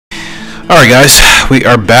Alright guys, we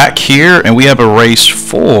are back here and we have a race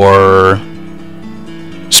for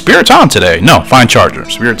Spirit Tom today. No, Fine Charger.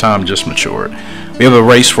 Spirit Tom just matured. We have a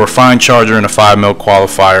race for Fine Charger in a 5 mil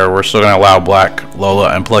qualifier. We're still going to allow Black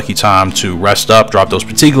Lola and Plucky Tom to rest up, drop those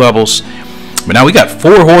fatigue levels. But now we got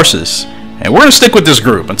 4 horses and we're going to stick with this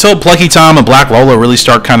group until Plucky Tom and Black Lola really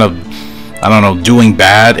start kind of, I don't know, doing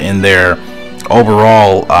bad in their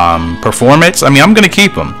overall performance. I mean, I'm going to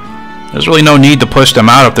keep them. There's really no need to push them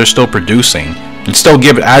out if they're still producing. And still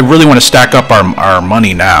give it. I really want to stack up our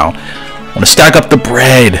money now. I want to stack up the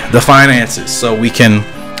bread, the finances, so we can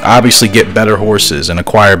obviously get better horses and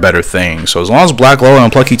acquire better things. So as long as Black Lola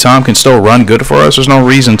and Plucky Tom can still run good for us, there's no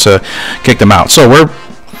reason to kick them out. So we're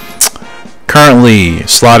currently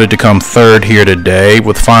slotted to come 3rd here today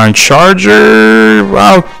with Fine Charger.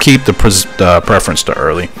 I'll keep the preference to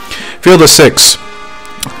early. Field of 6.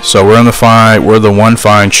 So we're in the 5. We're the 1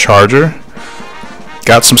 Fine Charger.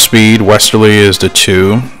 Got some speed. Westerly is the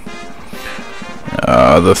 2.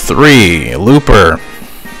 The 3 Looper.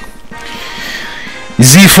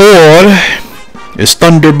 Z4 is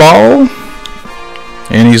Thunderball,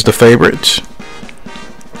 and he's the favorite.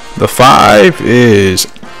 The 5 is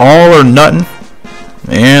All or Nothing,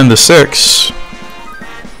 and the 6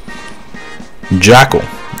 Jackal.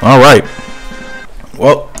 All right.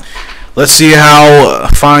 Well, let's see how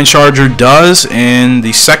Fine Charger does in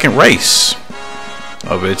the 2nd race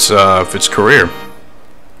of its career.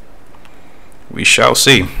 We shall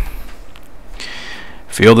see.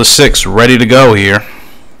 Field of 6 ready to go here.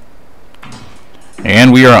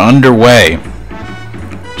 And we are underway.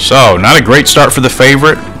 So, not a great start for the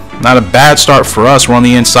favorite. Not a bad start for us. We're on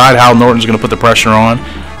the inside. Hal Norton's going to put the pressure on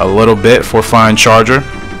a little bit for Fine Charger.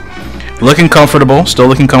 Looking comfortable. Still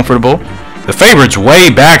looking comfortable. The favorite's way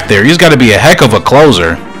back there. He's got to be a heck of a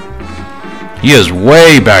closer. He is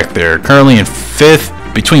way back there. Currently in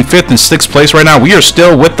 5th, between 5th and 6th place right now. We are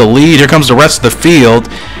still with the lead. Here comes the rest of the field.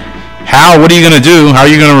 Hal, what are you going to do? How are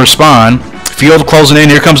you going to respond? Field closing in.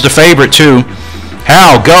 Here comes the favorite too.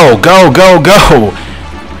 Hal, go, go, go, go.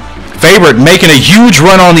 Favorite making a huge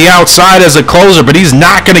run on the outside as a closer, but he's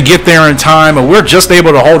not going to get there in time. And we're just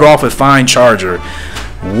able to hold off with Fine Charger.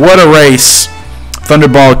 What a race.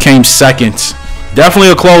 Thunderball came 2nd.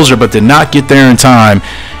 Definitely a closer, but did not get there in time.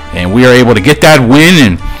 And we are able to get that win.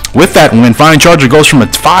 And with that win, Fine Charger goes from a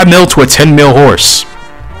 5 mil to a 10 mil horse.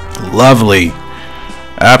 Lovely.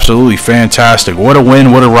 Absolutely fantastic. What a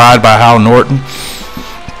win. What a ride by Hal Norton.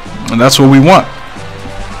 And that's what we want.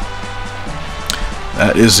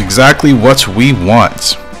 That is exactly what we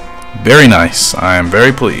want. Very nice. I am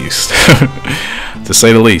very pleased, to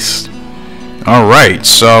say the least. Alright,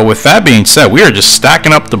 so with that being said, we are just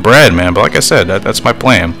stacking up the bread, man. But like I said, that's my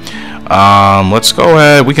plan. Let's go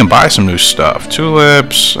ahead. We can buy some new stuff.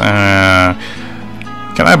 Tulips. Can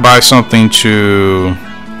I buy something to...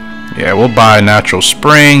 Yeah, we'll buy Natural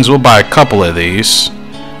Springs. We'll buy a couple of these.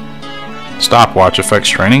 Stopwatch effects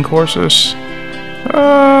training courses.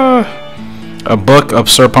 A book of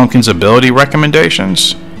Sir Pumpkin's ability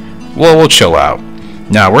recommendations. Well, we'll chill out.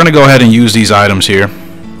 Now, we're going to go ahead and use these items here.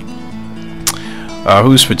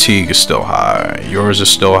 Whose fatigue is still high? Yours is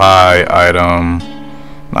still high. Item.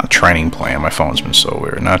 Not training plan. My phone's been so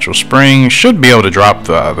weird. Natural Spring. Should be able to drop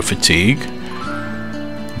the fatigue.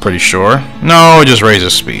 I'm pretty sure. No, it just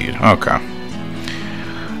raises speed. Okay.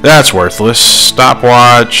 That's worthless.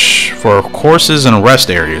 Stopwatch for courses and rest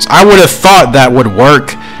areas. I would have thought that would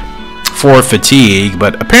work for fatigue,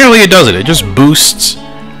 but apparently it doesn't. It just boosts.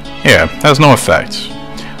 Yeah, has no effect.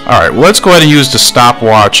 Alright, well, let's go ahead and use the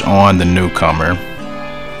stopwatch on the newcomer.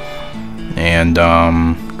 And,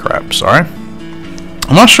 crap, sorry.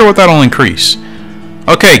 I'm not sure what that'll increase.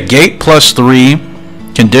 Okay, gait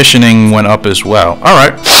 +3. Conditioning went up as well.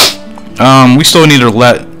 Alright. We still need to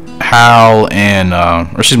let Hal and,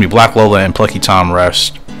 or excuse me, Black Lola and Plucky Tom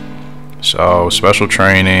rest. So, special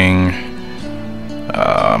training,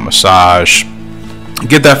 massage.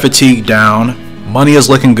 Get that fatigue down. Money is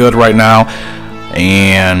looking good right now.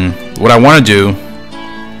 And what I want to do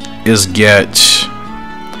is get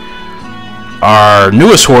our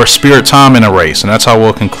newest horse, Spirit Tom, in a race. And that's how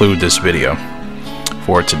we'll conclude this video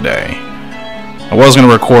for today. I was going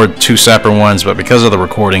to record 2 separate ones, but because of the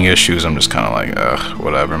recording issues, I'm just kind of like, ugh,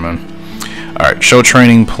 whatever, man. Alright, show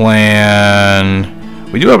training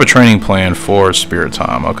plan. We do have a training plan for Spirit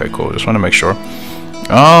Tom. Okay, cool. Just want to make sure.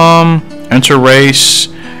 Enter race.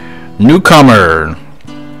 Newcomer.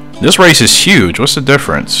 This race is huge. What's the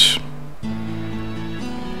difference?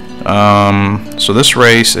 So this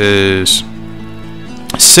race is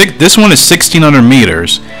this one is 1,600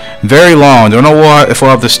 meters. Very long. Don't know if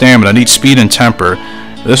we'll have the stamina. I need speed and temper.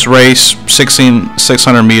 This race,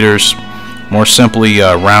 600 meters. more simply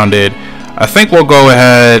rounded. I think we'll go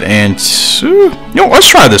ahead and let's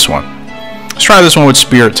try this one. Let's try this one with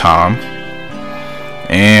Spirit Tom,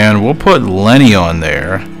 and we'll put Lenny on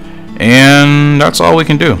there, and that's all we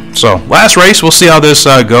can do. So last race, we'll see how this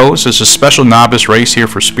goes. It's a special novice race here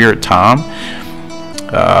for Spirit Tom.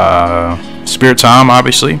 Spirit Tom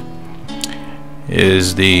obviously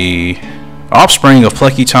is the offspring of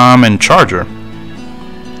Plucky Tom and Charger,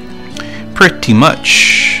 pretty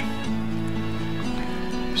much.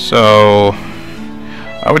 So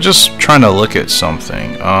I was just trying to look at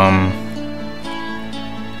something.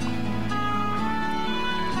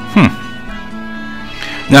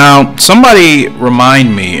 Now somebody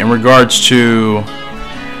remind me in regards to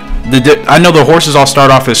I know the horses all start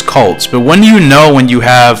off as colts, but when do you know when you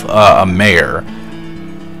have a mare?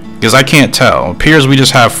 Because I can't tell. It appears we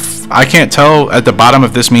just have, I can't tell at the bottom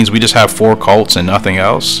if this means we just have 4 colts and nothing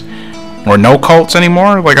else, or no colts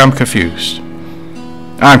anymore. Like, I'm confused.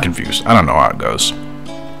 I don't know how it goes.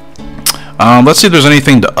 Let's see if there's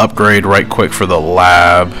anything to upgrade right quick for the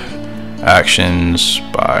lab. Actions,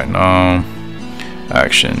 buy, no.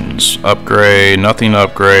 Actions, upgrade, nothing to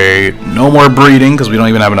upgrade. No more breeding because we don't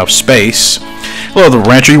even have enough space. Hello, the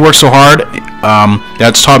rancher, you work so hard.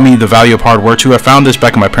 That's taught me the value of hard work too. I found this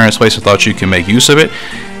back in my parents' place. I thought you can make use of it.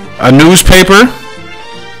 A newspaper?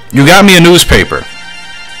 You got me a newspaper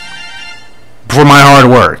for my hard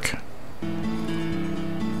work.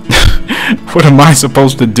 What am I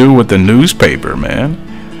supposed to do with the newspaper, man?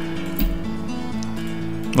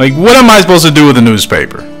 Like, what am I supposed to do with the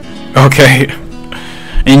newspaper? Okay.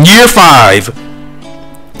 In year 5,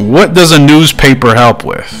 what does a newspaper help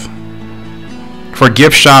with? For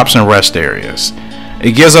gift shops and rest areas.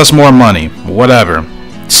 It gives us more money. Whatever.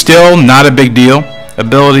 Still not a big deal.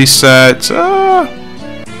 Ability set.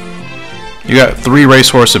 You got 3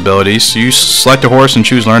 racehorse abilities. You select a horse and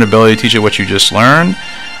choose learn ability. Teach it what you just learned.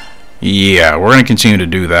 Yeah, we're going to continue to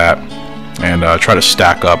do that. And try to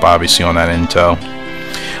stack up, obviously, on that intel.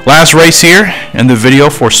 Last race here in the video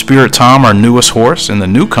for Spirit Tom, our newest horse, and the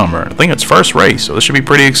newcomer. I think it's first race, so this should be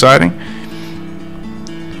pretty exciting.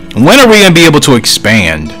 When are we going to be able to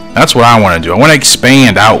expand? That's what I want to do. I want to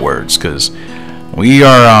expand outwards, because we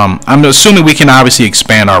are, I'm assuming we can obviously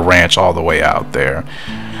expand our ranch all the way out there.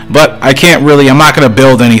 But I can't really, I'm not going to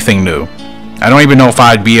build anything new. I don't even know if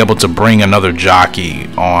I'd be able to bring another jockey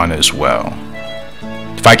on as well.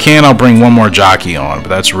 If I can, I'll bring one more jockey on, but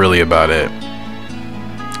that's really about it.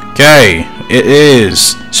 Okay, it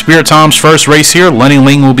is Spirit Tom's first race here. Lenny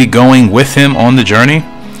Ling will be going with him on the journey.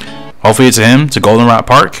 Hopefully it's a him. It's a Goldenrod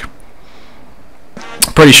Park.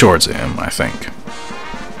 Pretty sure it's a him, I think.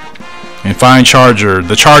 And fine Charger.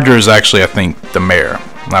 The Charger is actually, I think, the mare,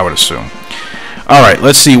 I would assume. Alright,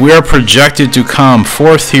 let's see. We are projected to come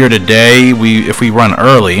 4th here today. If we run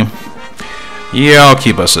early. Yeah, I'll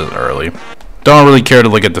keep us as early. Don't really care to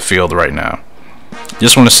look at the field right now.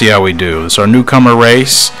 Just want to see how we do. It's our newcomer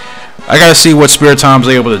race. I gotta see what Spirit Tom's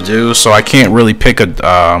able to do, so I can't really pick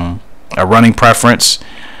a running preference.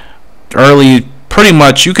 Early, pretty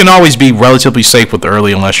much, you can always be relatively safe with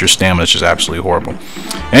early unless your stamina is just absolutely horrible.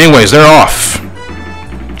 Anyways, they're off.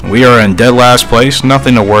 We are in dead last place.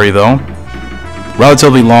 Nothing to worry though.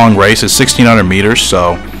 Relatively long race. It's 1,600 meters,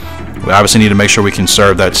 so we obviously need to make sure we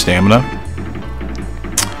conserve that stamina.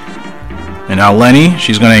 And now Lenny,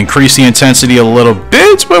 she's going to increase the intensity a little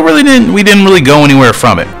bit, but we didn't really go anywhere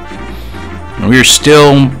from it. And we are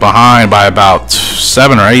still behind by about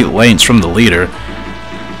 7 or 8 lengths from the leader.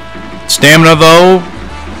 Stamina though,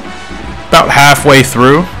 about halfway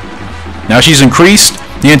through. Now she's increased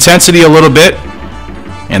the intensity a little bit,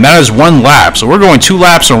 and that is 1 lap. So we're going 2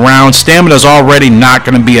 laps around. Stamina is already not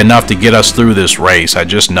going to be enough to get us through this race. I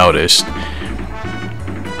just noticed.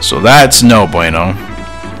 So that's no bueno.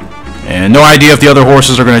 And no idea if the other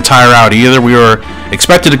horses are going to tire out either. We were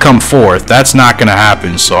expected to come 4th. That's not going to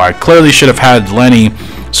happen. So I clearly should have had Lenny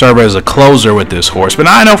serve as a closer with this horse. But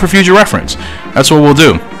now I know for future reference. That's what we'll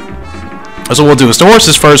do. That's what we'll do. It's the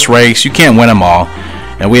horse's first race. You can't win them all.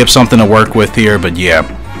 And we have something to work with here. But yeah,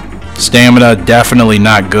 stamina definitely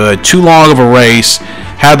not good. Too long of a race.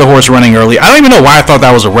 Had the horse running early. I don't even know why I thought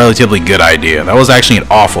that was a relatively good idea. That was actually an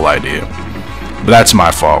awful idea. But that's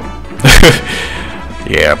my fault.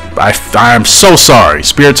 Yeah, I'm so sorry.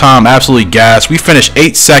 Spirit Tom absolutely gassed. We finished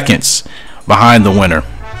 8 seconds behind the winner.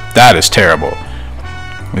 That is terrible.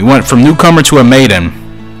 We went from newcomer to a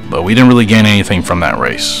maiden, but we didn't really gain anything from that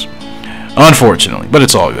race, unfortunately, but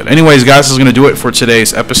it's all good. Anyways, guys, this is going to do it for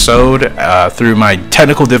today's episode. Through my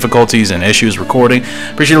technical difficulties and issues recording,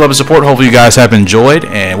 appreciate the love and support. Hopefully you guys have enjoyed,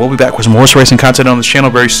 and we'll be back with some horse racing content on this channel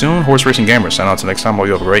very soon. Horse Racing Gamer, sign out until next time. Hope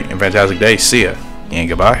you have a great and fantastic day. See ya and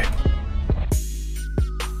goodbye.